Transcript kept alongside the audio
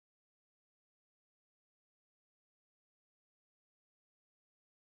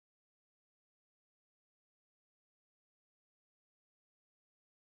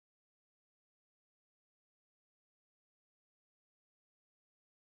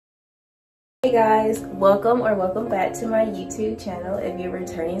Hey guys, welcome back to my YouTube channel. If you're a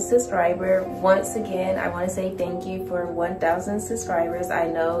returning subscriber, once again I want to say thank you for 1,000 subscribers. I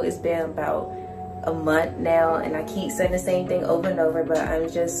know it's been about a month now and I keep saying the same thing over and over, but I'm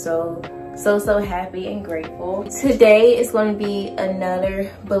just so happy and grateful. Today is going to be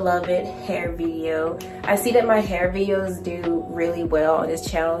another beloved hair video. I see that my hair videos do really well on this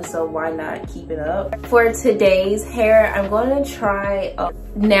channel, so why not keep it up? For today's hair, I'm going to try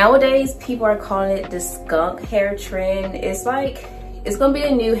nowadays people are calling it the skunk hair trend. It's gonna be a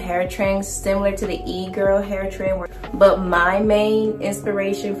new hair trend similar to the e-girl hair trend, but my main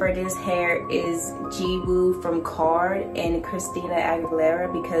inspiration for this hair is Jiwoo from Card and Christina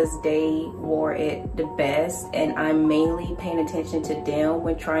Aguilera because they wore it the best, and I'm mainly paying attention to them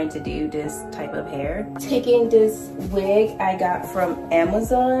when trying to do this type of hair. Taking this wig I got from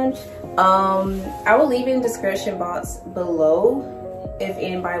Amazon. I will leave it in the description box below if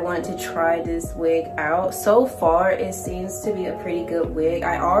anybody wanted to try this wig out. So far it seems to be a pretty good wig.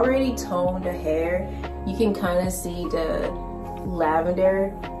 I already toned the hair. You can kind of see the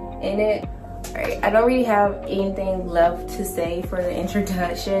lavender in it. Alright, I don't really have anything left to say for the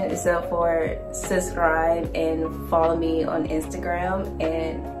introduction except for subscribe and follow me on Instagram,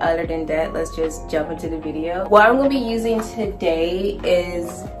 and other than that, let's just jump into the video. What I'm going to be using today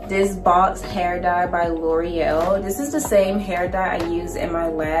is this box hair dye by L'Oreal. This is the same hair dye I used in my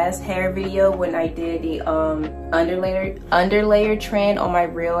last hair video when I did the underlayer trend on my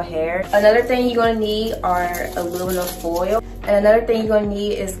real hair. Another thing you're going to need are aluminum foil. And another thing you're going to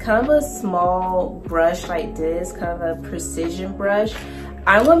need is kind of a small brush like this, kind of a precision brush.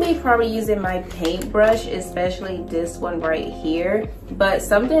 I'm going to be probably using my paintbrush, especially this one right here. But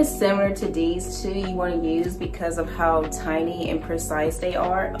something similar to these two you want to use because of how tiny and precise they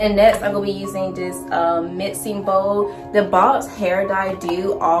are. And next I'm going to be using this mixing bowl. The box hair dye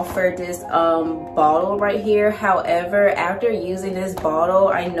do offer this bottle right here. However, after using this bottle,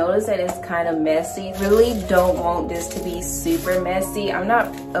 I noticed that it's kind of messy. Really don't want this to be super messy. I'm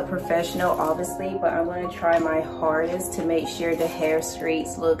not a professional obviously, but I'm going to try my hardest to make sure the hair streaks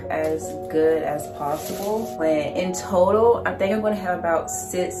look as good as possible. When in total, I think I'm going to have about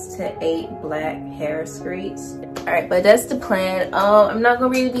 6 to 8 black hair streaks. Alright, but that's the plan. I'm not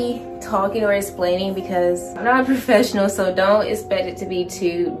going to really be talking or explaining because I'm not a professional, so don't expect it to be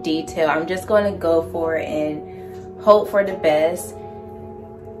too detailed. I'm just going to go for it and hope for the best.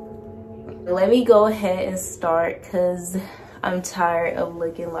 Let me go ahead and start because I'm tired of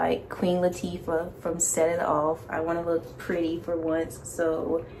looking like Queen Latifah from Set It Off. I want to look pretty for once,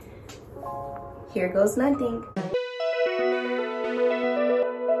 so here goes nothing.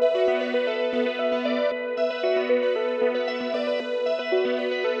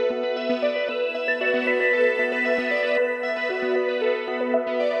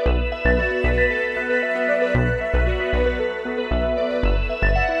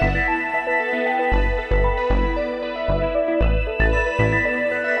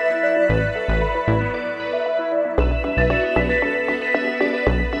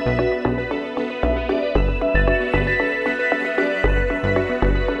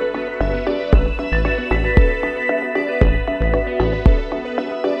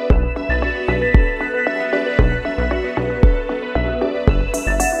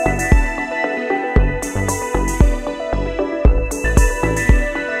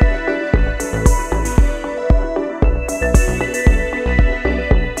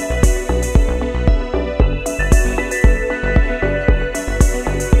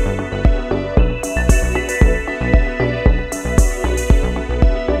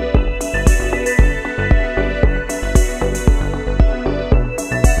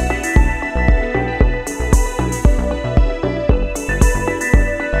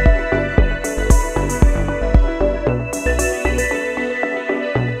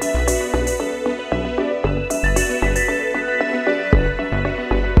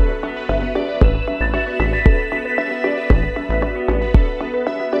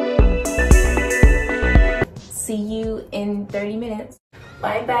 See you in 30 minutes.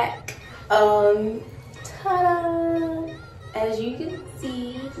 I'm back. Ta-da! As you can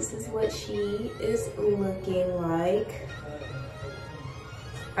see, this is what she is looking like.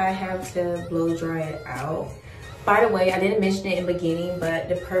 I have to blow dry it out. By the way, I didn't mention it in the beginning, but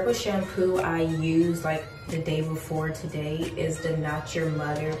the purple shampoo I used like the day before today is the Not Your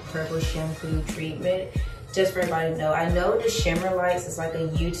Mother purple shampoo treatment. Just for everybody to know, I know the Shimmer Lights is like a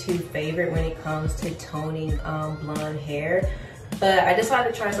YouTube favorite when it comes to toning blonde hair, but I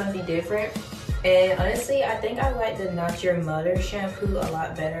decided to try something different. And honestly, I think I like the Not Your Mother shampoo a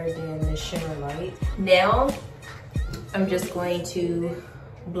lot better than the Shimmer Light. Now, I'm just going to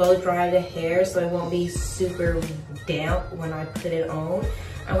blow dry the hair so it won't be super damp when I put it on.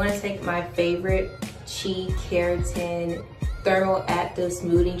 I'm gonna take my favorite Chi Keratin Thermal Active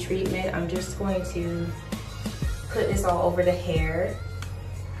Smoothing Treatment. I'm just going to put this all over the hair.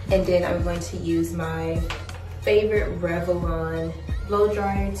 And then I'm going to use my favorite Revlon blow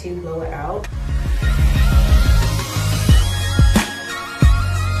dryer to blow it out.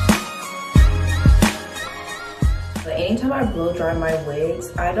 But anytime I blow dry my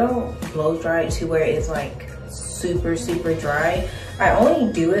wigs, I don't blow dry it to where it's like super dry. I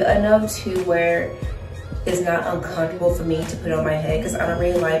only do it enough to where it's not uncomfortable for me to put on my head, because I don't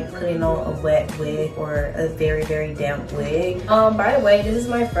really like putting on a wet wig or a very damp wig. By the way, this is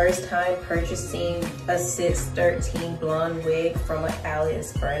my first time purchasing a 613 blonde wig from an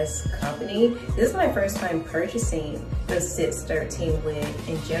AliExpress company. This is my first time purchasing the 613 wig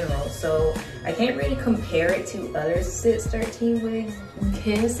in general, so I can't really compare it to other 613 wigs. You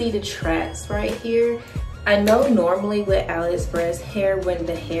can see the tracks right here. I know normally with AliExpress hair, when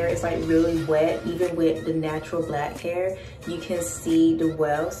the hair is like really wet, even with the natural black hair, you can see the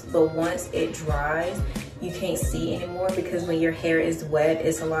welts, but once it dries, you can't see anymore, because when your hair is wet,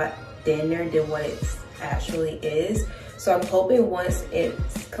 it's a lot thinner than what it actually is. So I'm hoping once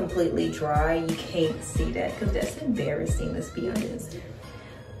it's completely dry, you can't see that, because that's embarrassing, let's be honest.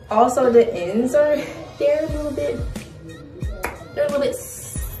 Also, the ends are, they're a little bit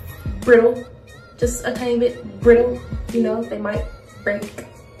brittle. Just a tiny bit brittle, you know, they might break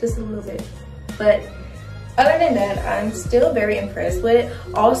just a little bit. But other than that, I'm still very impressed with it.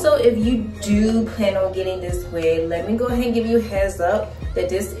 Also, if you do plan on getting this wig, let me go ahead and give you a heads up that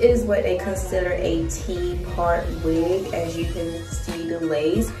this is what they consider a T-part wig, as you can see the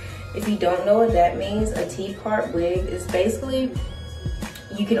lace. If you don't know what that means, a T-part wig is basically,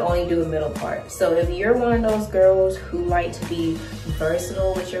 you can only do a middle part. So if you're one of those girls who like to be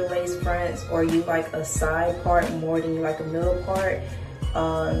versatile with your lace fronts, or you like a side part more than you like a middle part,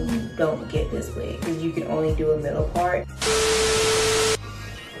 don't get this wig, because you can only do a middle part.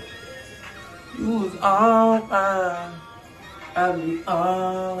 You was all mine, I'll be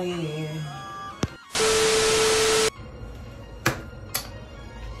all in.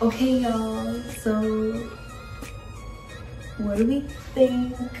 Okay, y'all, so what do we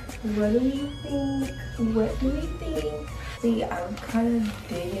think? What do we think? What do we think? See, I'm kind of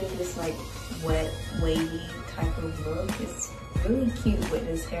digging this like wet, wavy type of look. It's really cute with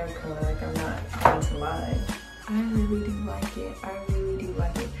this hair color, like I'm not going to lie. I really do like it. I really do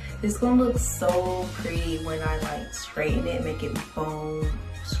like it. It's gonna look so pretty when I like straighten it, make it bone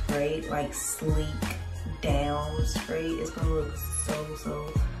straight, like sleek down straight. It's gonna look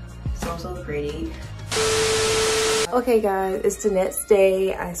so pretty. Okay guys, it's the next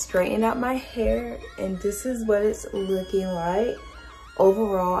day. I straightened out my hair and this is what it's looking like.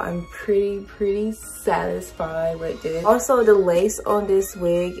 Overall, I'm pretty satisfied with this. Also, the lace on this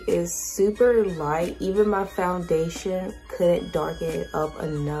wig is super light. Even my foundation couldn't darken it up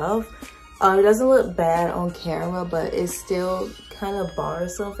enough. It doesn't look bad on camera, but it's still kind of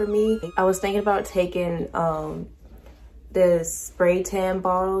bothersome for me. I was thinking about taking the spray tan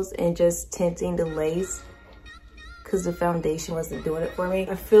bottles and just tinting the lace, because the foundation wasn't doing it for me.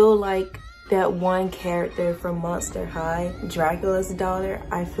 I feel like that one character from Monster High, Dracula's daughter,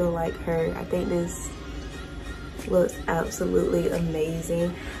 I feel like her. I think this looks absolutely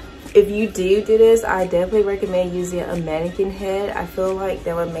amazing. If you do this, I definitely recommend using a mannequin head. I feel like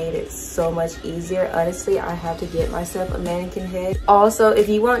that would make it so much easier. Honestly, I have to get myself a mannequin head. Also, if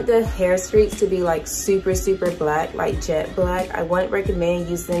you want the hair streaks to be like super black, like jet black, I wouldn't recommend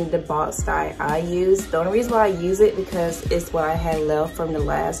using the box dye I use. The only reason why I use it because it's what I had left from the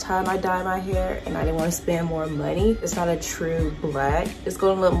last time I dyed my hair and I didn't want to spend more money. It's not a true black. It's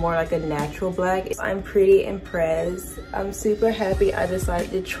going to look more like a natural black. I'm pretty impressed. I'm super happy I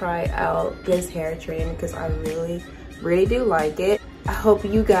decided to try out this hair trend because I really do like it. I hope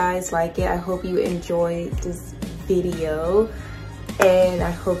you guys like it. I hope you enjoyed this video and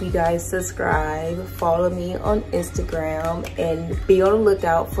I hope you guys subscribe, follow me on Instagram, and be on the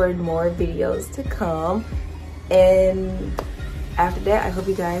lookout for more videos to come. And after that, I hope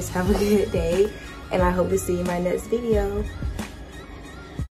you guys have a good day and I hope to see you in my next video.